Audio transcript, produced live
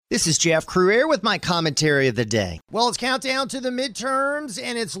This is Jeff Cruier with my commentary of the day. Well, it's countdown to the midterms,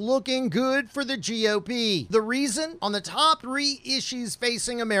 and it's looking good for the GOP. The reason? On the top three issues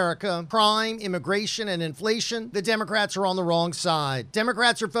facing America, crime, immigration, and inflation, the Democrats are on the wrong side.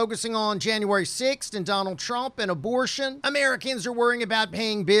 Democrats are focusing on January 6th and Donald Trump and abortion. Americans are worrying about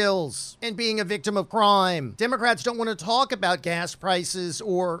paying bills and being a victim of crime. Democrats don't want to talk about gas prices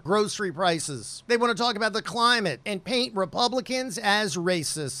or grocery prices. They want to talk about the climate and paint Republicans as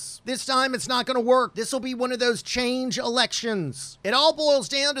racist. This time, it's not going to work. This will be one of those change elections. It all boils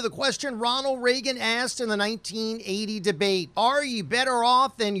down to the question Ronald Reagan asked in the 1980 debate. Are you better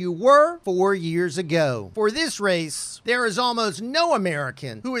off than you were 4 years ago? For this race, there is almost no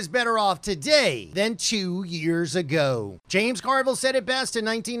American who is better off today than 2 years ago. James Carville said it best in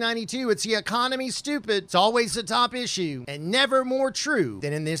 1992. It's the economy, stupid. It's always the top issue, and never more true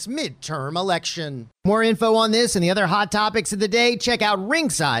than in this midterm election. More info on this and the other hot topics of the day, check out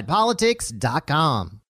ringsidepolitics.com.